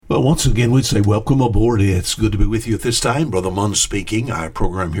Well, once again, we'd say welcome aboard. It's good to be with you at this time. Brother Munn speaking. Our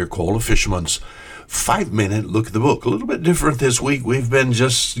program here called A Fisherman's 5-Minute Look at the Book. A little bit different this week. We've been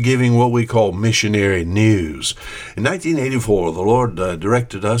just giving what we call missionary news. In 1984, the Lord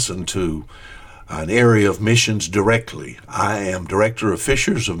directed us into an area of missions directly. I am director of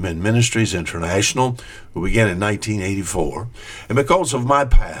Fishers of Men Ministries International, who began in 1984. And because of my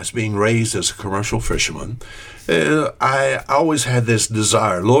past, being raised as a commercial fisherman, I always had this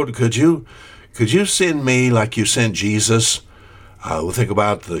desire. Lord, could you send me like you sent Jesus? We think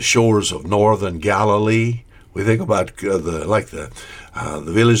about the shores of northern Galilee. We think about the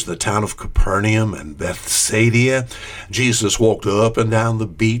village, the town of Capernaum and Bethsaida. Jesus walked up and down the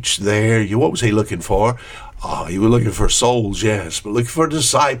beach there. What was he looking for? He was looking for souls, yes, but looking for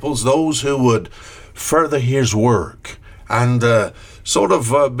disciples, those who would further his work. And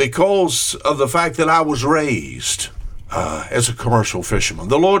because of the fact that I was raised as a commercial fisherman,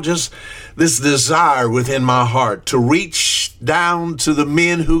 the Lord just, this desire within my heart to reach down to the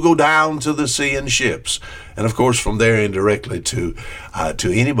men who go down to the sea in ships. And of course, from there indirectly to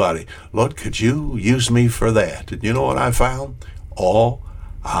anybody. Lord, could you use me for that? And you know what I found?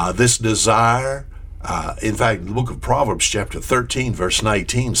 This desire. In fact, the book of Proverbs, chapter 13, verse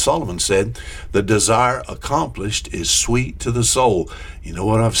 19, Solomon said, the desire accomplished is sweet to the soul. You know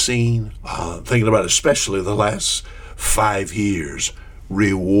what I've seen? Thinking about especially the last 5 years.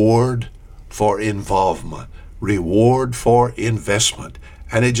 Reward for involvement. Reward for investment.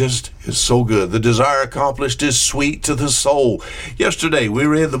 And it just is so good. The desire accomplished is sweet to the soul. Yesterday, we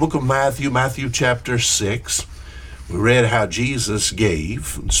read the book of Matthew chapter 6. We read how Jesus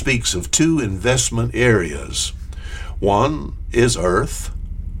gave and speaks of 2 investment areas. One is earth,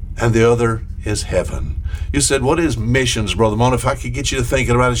 and the other is heaven. You said, what is missions, Brother Mon? If I could get you to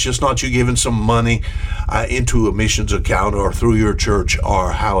thinking about it, it's just not you giving some money into a missions account or through your church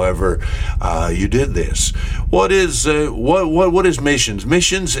or however you did this. What is missions?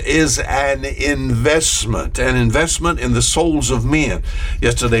 Missions is an investment in the souls of men.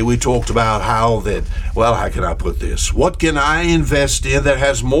 Yesterday we talked about how can I put this? What can I invest in that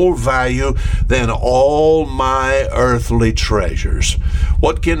has more value than all my earthly treasures?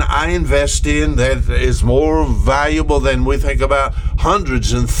 What can I invest in that is more valuable than we think about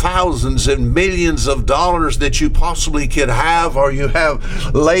hundreds and thousands and millions of dollars that you possibly could have or you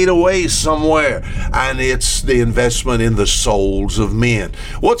have laid away somewhere? And it's the investment in the souls of men.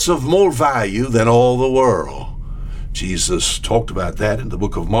 What's of more value than all the world? Jesus talked about that in the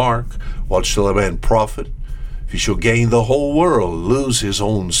book of Mark. What shall a man profit if he shall gain the whole world, lose his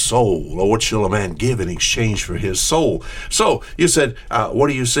own soul? Or what shall a man give in exchange for his soul? So you said, what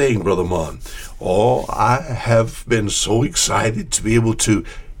are you saying, Brother Munn? I have been so excited to be able to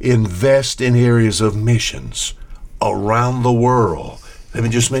invest in areas of missions around the world. Let me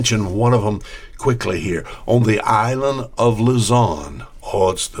just mention one of them quickly here. On the island of Luzon.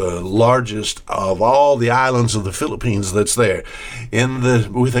 It's the largest of all the islands of the Philippines that's there.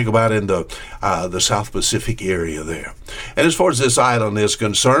 We think about in the South Pacific area there. And as far as this island is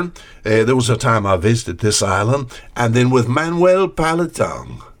concerned, there was a time I visited this island, and then with Manuel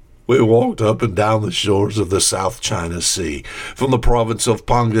Palatang, we walked up and down the shores of the South China Sea, from the province of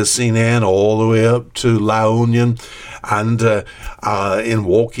Pangasinan all the way up to La Union. And in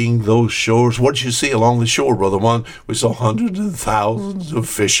walking those shores, what did you see along the shore, Brother Juan? We saw hundreds and thousands of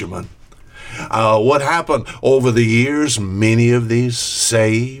fishermen. What happened over the years? Many of these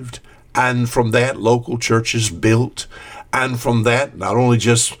saved, and from that, local churches built. And from that, not only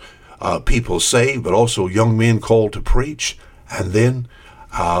just people saved, but also young men called to preach. And then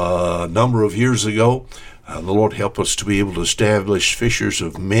a number of years ago, the Lord helped us to be able to establish Fishers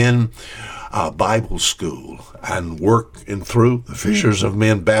of Men Bible School and work through the Fishers of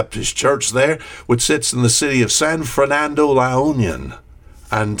Men Baptist Church there, which sits in the city of San Fernando, La Union,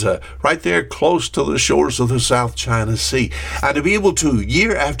 and right there close to the shores of the South China Sea. And to be able to,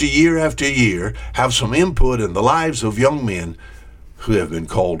 year after year after year, have some input in the lives of young men who have been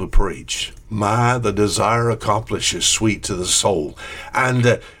called to preach. The desire accomplished is sweet to the soul.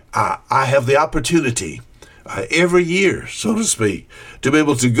 And I have the opportunity every year, so to speak, to be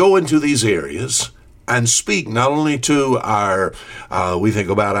able to go into these areas and speak not only to we think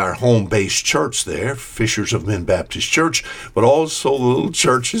about our home-based church there, Fishers of Men Baptist Church, but also the little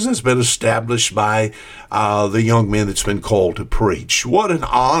churches that's been established by the young men that's been called to preach. What an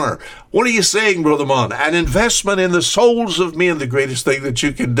honor. What are you saying, Brother Mon? An investment in the souls of men, the greatest thing that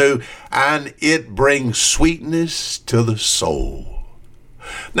you can do, and it brings sweetness to the soul.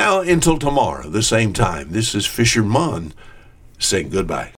 Now, until tomorrow, the same time, this is Fisher Munn saying goodbye.